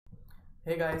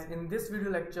Hey guys, in this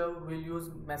video lecture we'll use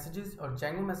messages or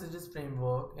Django messages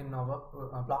framework in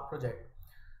our block project.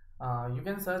 You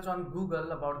can search on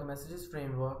Google about the messages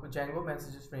framework, Django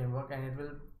messages framework, and it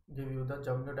will give you the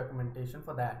Django documentation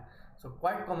for that. So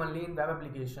quite commonly in web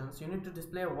applications, you need to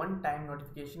display a one-time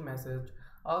notification message,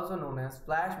 also known as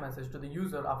flash message, to the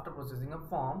user after processing a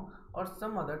form or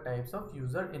some other types of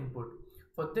user input.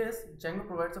 For this, Django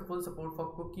provides a full support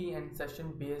for cookie and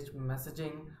session-based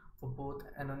messaging for both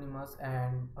anonymous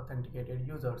and authenticated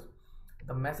users.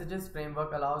 The messages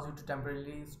framework allows you to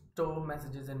temporarily store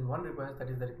messages in one request, that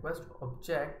is the request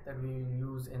object that we will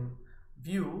use in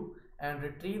view, and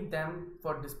retrieve them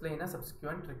for display in a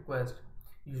subsequent request,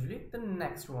 usually the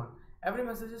next one. Every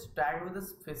message is tagged with a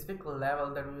specific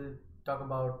level that we will talk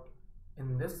about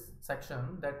in this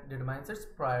section that determines its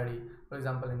priority, for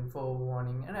example info,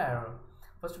 warning, and error.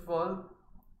 First of all,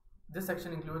 this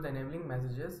section includes enabling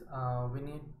messages. We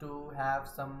need to have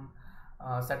some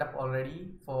setup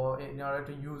already in order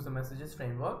to use the messages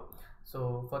framework.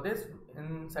 So for this,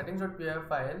 in settings.py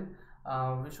file,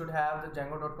 we should have the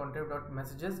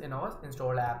django.contrib.messages in our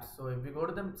installed apps. So if we go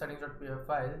to the settings.py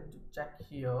file to check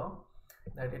here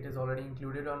that it is already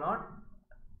included or not,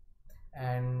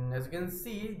 and as you can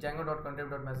see,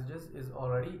 django.contrib.messages is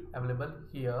already available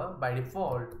here by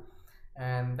default.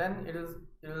 And then it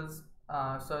will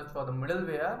search for the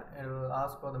middleware. It will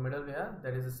ask for the middleware,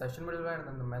 that is a session middleware, and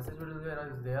then the message middleware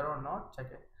is there or not. Check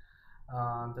it.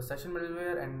 The session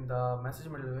middleware and the message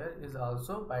middleware is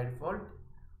also by default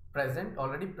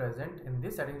already present in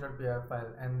the settings.py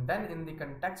file. And then in the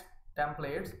context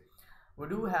templates, we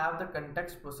do have the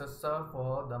context processor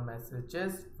for the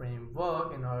messages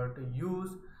framework in order to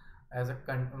use as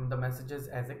the messages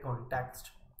as a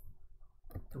context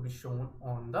to be shown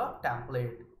on the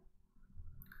template.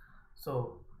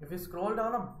 So if we scroll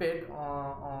down a bit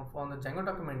on the Django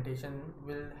documentation,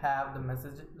 we'll have the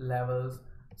message levels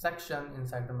section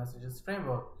inside the messages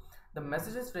framework. The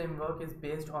messages framework is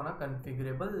based on a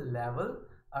configurable level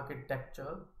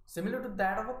architecture similar to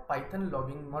that of a Python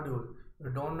logging module. If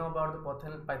you don't know about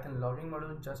the Python logging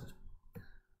module, just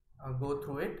go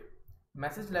through it.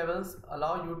 Message levels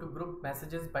allow you to group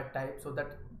messages by type so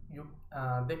that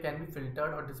they can be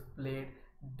filtered or displayed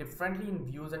differently in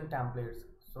views and templates.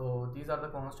 So these are the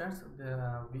constants.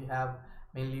 We have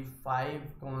mainly 5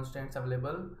 constants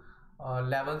available,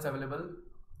 levels available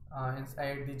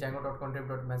inside the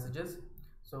django.contrib.messages.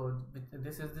 So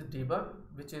this is the debug,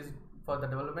 which is for the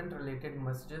development related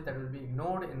messages that will be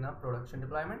ignored in a production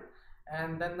deployment.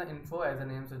 And then the info, as the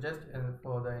name suggests,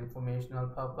 for the informational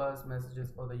purpose,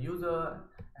 messages for the user.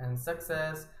 And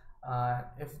success,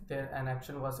 if an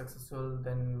action was successful,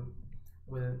 then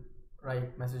we'll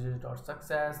write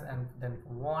messages.success, and then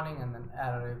warning, and then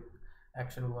error if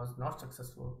action was not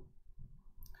successful.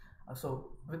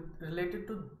 So related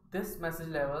to this message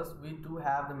levels, we do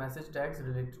have the message tags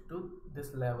related to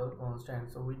this level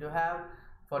constant. So we do have,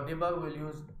 for debug we'll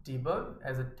use debug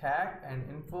as a tag, and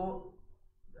info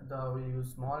we'll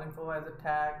use small info as a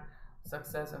tag,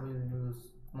 success and we'll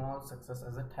use small success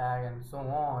as a tag, and so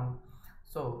on.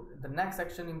 So the next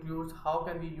section includes how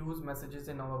can we use messages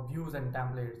in our views and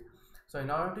templates. So in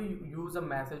order to use a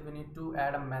message, we need to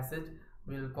add a message.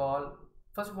 We'll call,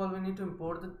 first of all, we need to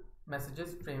import the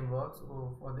messages frameworks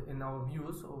in our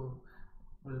views. So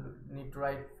we'll need to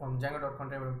write from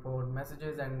django.contrib import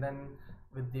messages, and then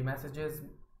with the messages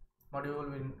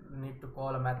module we need to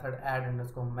call a method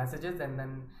add_messages, and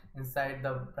then inside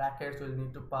the brackets we'll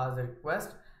need to pass the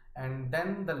request, and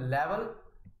then the level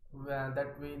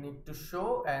that we need to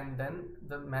show, and then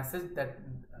the message that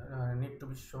need to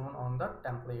be shown on the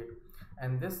template.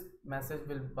 And this message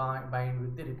will bind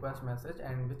with the request message,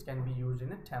 and which can be used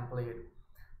in a template.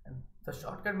 And the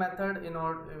shortcut method, in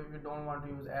order if you don't want to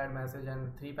use add message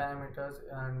and 3 parameters,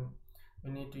 and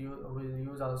we need to we'll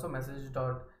use also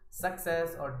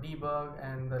message.success or debug,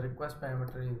 and the request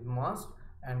parameter is must,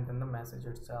 and then the message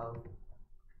itself.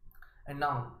 And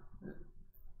now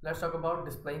let's talk about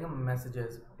displaying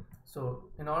messages. So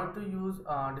in order to use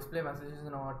display messages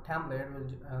in our template,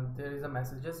 there is a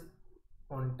messages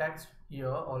context here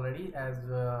already, as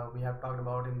we have talked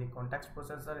about in the context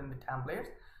processor in the templates.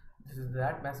 This is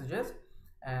that messages,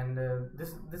 and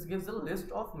this gives a list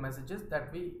of messages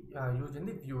that we use in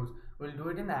the views. We'll do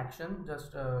it in action.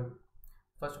 Just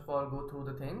first of all go through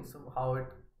the things,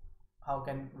 how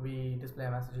can we display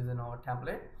messages in our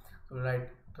template. So we'll write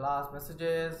class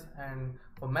messages, and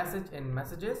for message in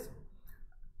messages,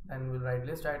 then we'll write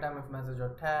list item if message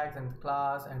or tags, and the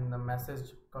class and the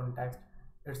message context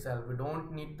itself. We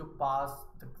don't need to pass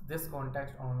this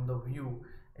context on the view.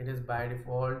 It is by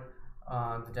default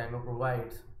the Django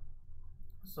provides.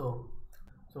 So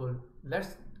So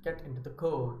let's get into the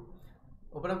code.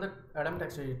 Open up the Atom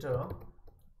text editor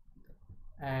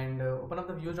and open up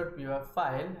the views.py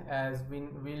file, as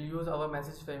we'll use our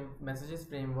messages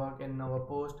framework in our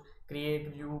post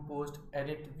create view, post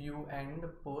edit view, and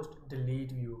post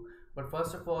delete view. But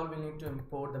first of all, we need to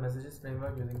import the messages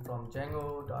framework using from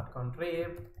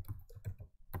django.contrib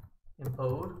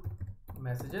import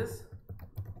messages.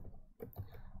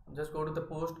 Just go to the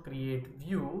post create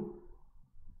view,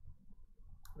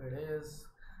 where it is,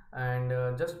 and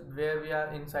just where we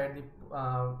are inside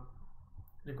the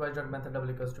request.method double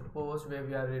equals to post, where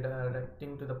we are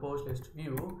redirecting to the post list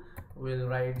view, we'll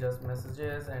write just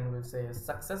messages and we'll say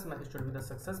success message should be the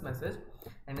success message.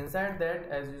 And inside that,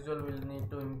 as usual, we'll need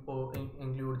to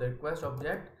include the request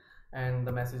object and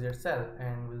the message itself,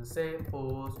 and we'll say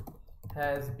post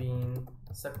has been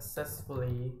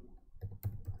successfully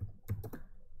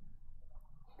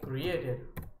created.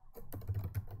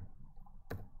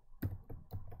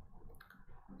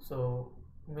 So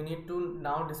we need to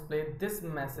now display this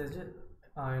message in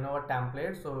our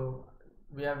template. So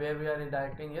where we are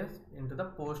redirecting is into the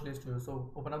post list view.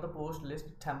 So open up the post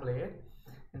list template,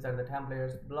 inside the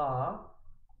templates block,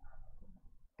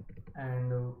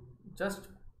 and just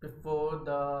before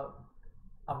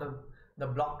after the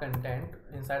block content,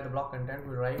 inside the block content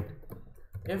we write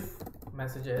if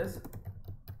messages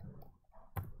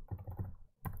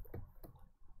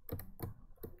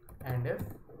and if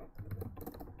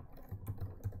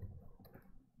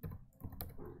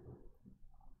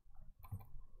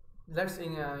let's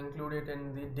include it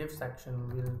in the div section.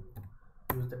 We'll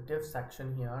use the div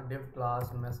section here, div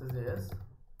class messages,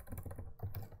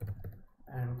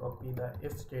 and copy the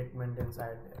if statement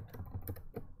inside it.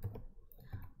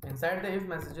 Inside the if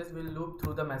messages, we'll loop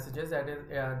through the messages. That is,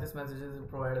 this messages will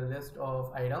provide a list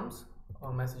of items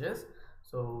or messages.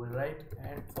 So we'll write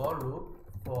and for loop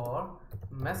for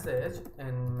message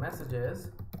and messages,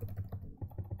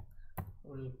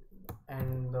 we'll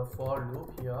end the for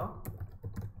loop here.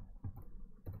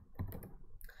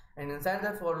 And inside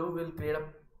that for loop, we'll create a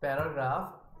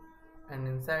paragraph, and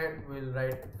inside we'll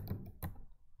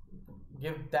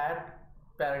give that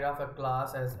paragraph a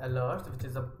class as alerts, which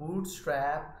is a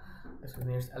bootstrap. It's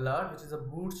alert, which is a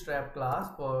bootstrap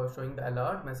class for showing the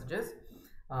alert messages,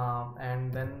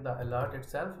 and then the alert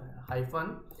itself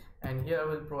hyphen, and here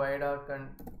we'll provide a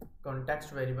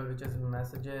context variable, which is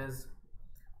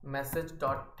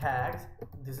message.tags.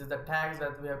 This is the tags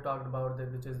that we have talked about,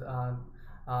 which is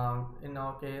in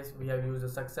our case we have used a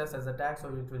success as a tag, so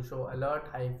it will show alert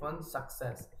hyphen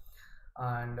success.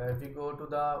 And if you go to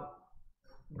the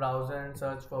browser and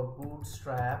search for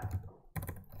bootstrap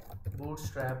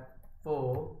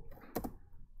 4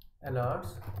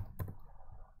 alerts,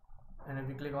 and if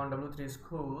you click on W3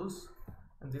 schools,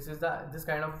 and this is this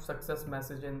kind of success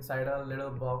message inside a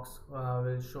little box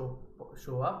will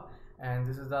show up, and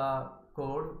this is the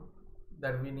code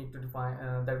that we need to define,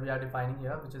 that we are defining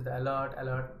here, which is the alert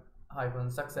hyphen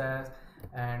success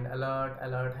and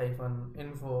alert hyphen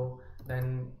info.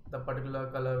 Then the particular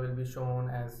color will be shown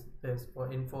as this.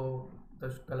 For info, the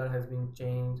color has been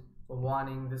changed. For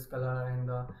warning, this color, and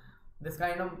this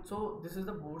kind of. So this is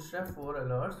the bootstrap 4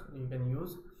 alerts you can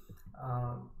use.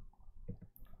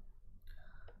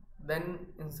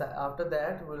 Then inside, after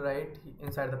that, we'll write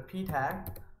inside the p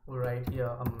tag, we'll write here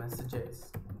a message.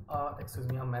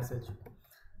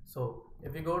 So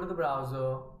if you go to the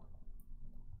browser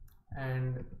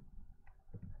and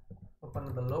open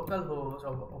up the local host,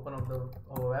 or open up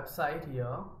our website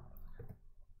here,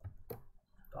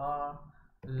 or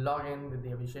log in with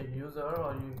the Abhishek user,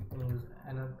 or you can use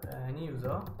any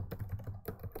user,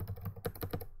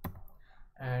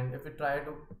 and if you try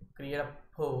to create a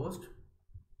post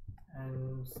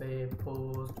and say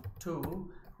post to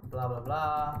blah blah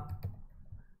blah,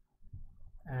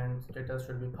 and status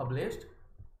should be published,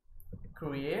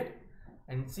 create,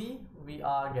 and see, we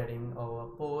are getting our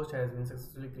post has been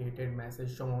successfully created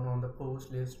message shown on the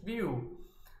post list view.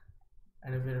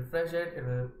 And if we refresh it, it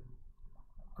will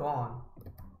go on.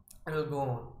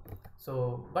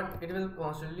 So but it will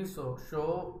constantly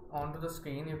show onto the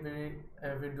screen if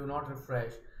we do not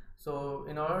refresh. So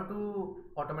in order to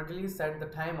automatically set the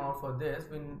timeout for this,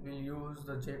 we'll use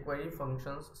the jQuery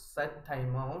functions set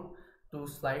timeout to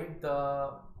slide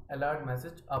the alert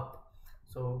message up.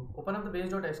 So open up the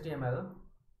base.html,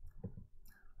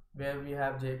 where we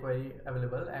have jQuery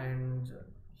available, and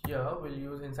here we'll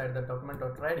use inside the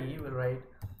document.ready, we'll write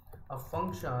a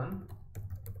function.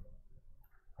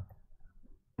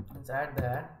 Inside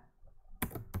that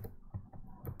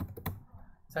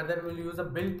we'll use a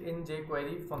built-in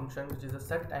jQuery function, which is a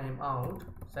set timeout.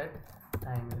 Set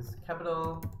time is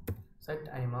capital, set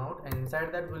timeout, and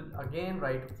inside that we'll again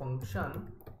write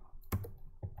function,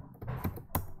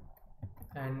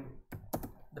 and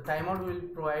the timeout we'll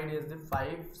provide is the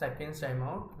 5 seconds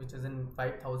timeout, which is in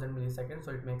 5000 milliseconds,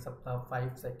 so it makes up the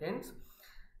 5 seconds.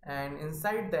 And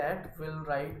inside that we'll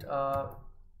write a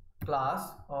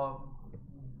class of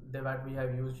that we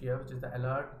have used here, which is the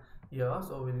alert here.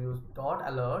 So we'll use dot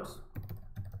alerts,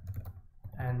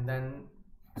 and then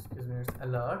it's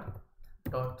alert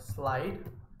dot slide,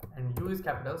 and U is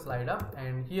capital, slide up,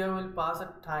 and here we'll pass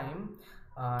a time,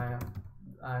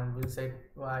 and we'll say,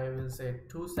 I will say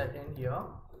 2 seconds here,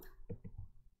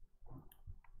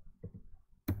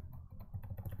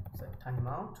 set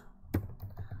timeout.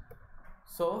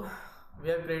 So we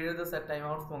have created the set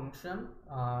timeout function.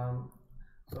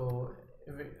 So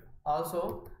we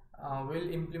also will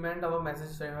implement our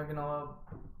message framework in our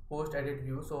post edit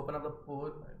view. So open up the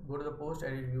post, go to the post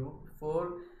edit view.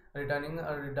 Before returning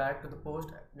a redirect to the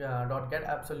post dot get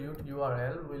absolute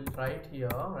URL, we'll write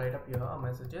up here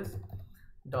messages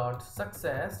dot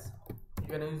success. You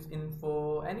can use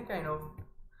info, any kind of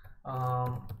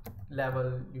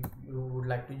level you would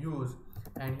like to use,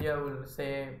 and here we'll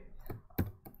say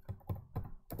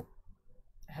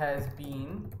has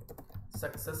been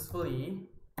successfully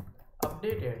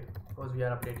updated, because we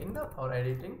are updating or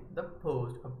editing the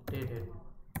post, updated.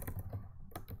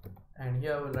 And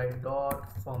here we'll write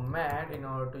dot format in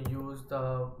order to use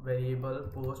the variable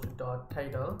post dot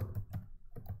title,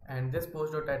 and this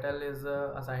post dot title is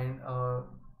assigned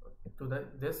to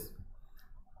this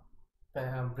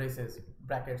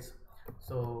brackets,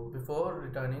 so before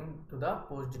returning to the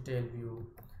post detail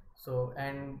view. So,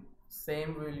 and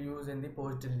same we'll use in the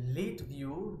post delete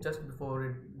view just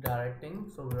before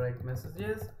redirecting. So we write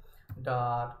messages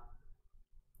dot,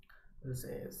 we'll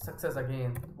say success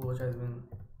again, post has been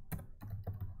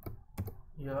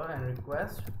here, and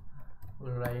request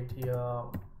we'll write here,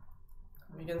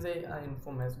 we can say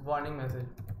info message, warning message,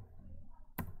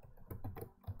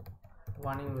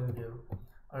 warning will give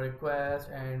a request,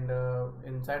 and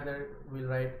inside that we'll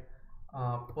write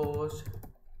post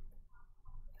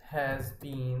has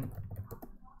been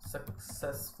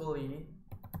successfully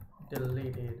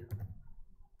deleted.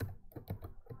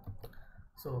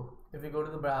 So if we go to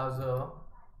the browser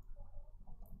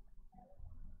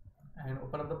and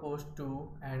open up the post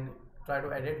 2 and try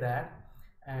to edit that,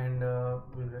 and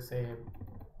we'll just say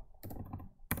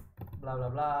blah blah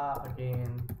blah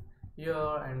again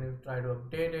here, and if try to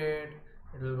update it,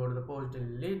 it will go to the post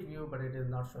delete view, but it is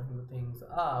not showing the things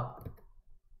up.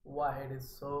 Why it is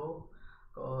so?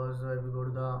 Because if we go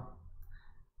to the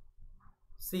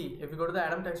if we go to the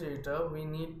Atom text editor, we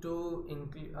need to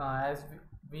include as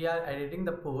we are editing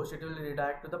the post, it will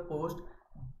redirect to the post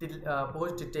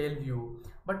detail view,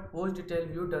 but post detail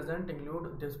view doesn't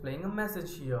include displaying a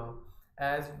message here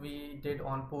as we did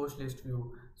on post list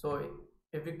view. So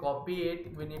if we copy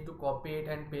it, we need to copy it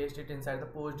and paste it inside the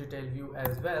post detail view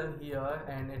as well here,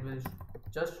 and it will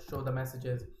just show the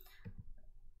messages.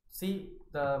 See,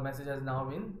 the message has now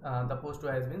been the post 2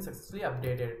 has been successfully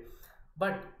updated.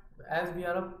 But as we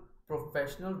are a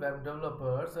professional web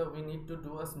developer, so we need to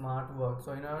do a smart work.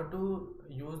 So in order to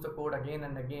use the code again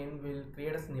and again, we'll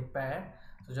create a snippet.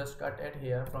 So just cut it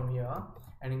here from here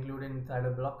and include it inside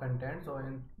a block content. So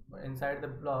inside the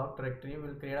block directory,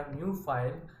 we'll create a new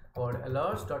file called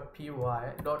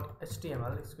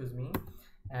alerts.html, excuse me,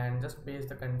 and just paste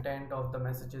the content of the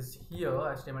messages here,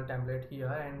 HTML template here,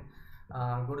 and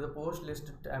go to the post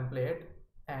list template,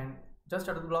 and just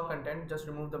out of the block content, just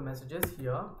remove the messages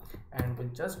here, and we'll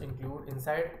just include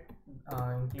inside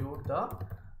include the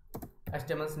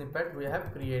HTML snippet we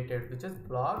have created, which is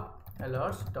block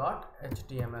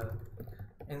alerts.html.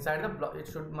 Inside the block, it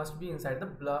must be inside the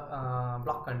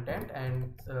block content,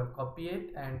 and copy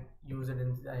it and use it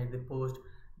inside the post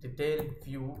detail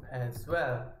view as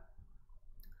well.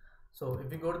 So if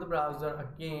we go to the browser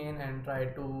again and try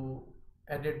to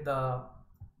edit the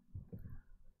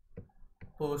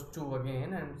post 2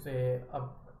 again and say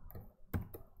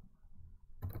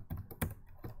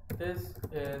this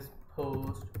is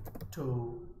post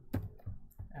 2,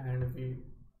 and if we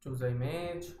choose the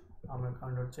image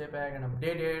american.jpg and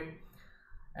update it,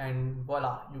 and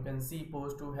voila, you can see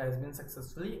post 2 has been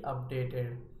successfully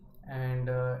updated, and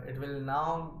it will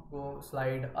now go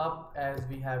slide up as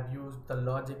we have used the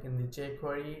logic in the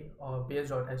jQuery or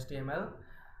base.html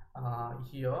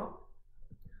here.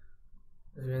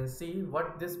 As you can see,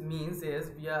 what this means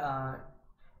is we are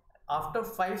after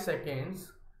 5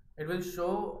 seconds it will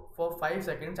show for 5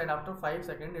 seconds, and after 5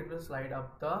 seconds it will slide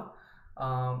up the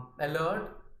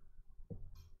alert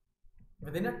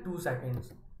within a 2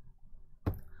 seconds.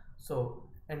 So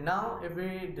And now if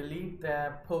we delete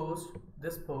the post,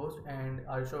 this post, and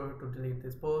I'll show you to delete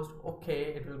this post. Okay,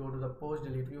 it will go to the post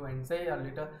delete view and say a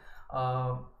little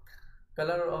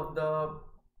color of the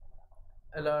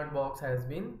alert box has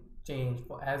been changed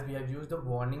for, as we have used the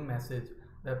warning message,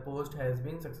 the post has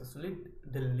been successfully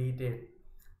deleted.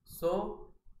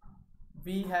 So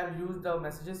we have used the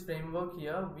messages framework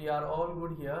here. We are all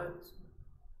good here,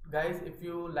 guys. If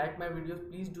you like my videos,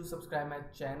 please do subscribe my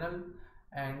channel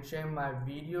and share my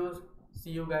videos.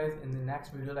 See you guys in the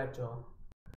next video lecture.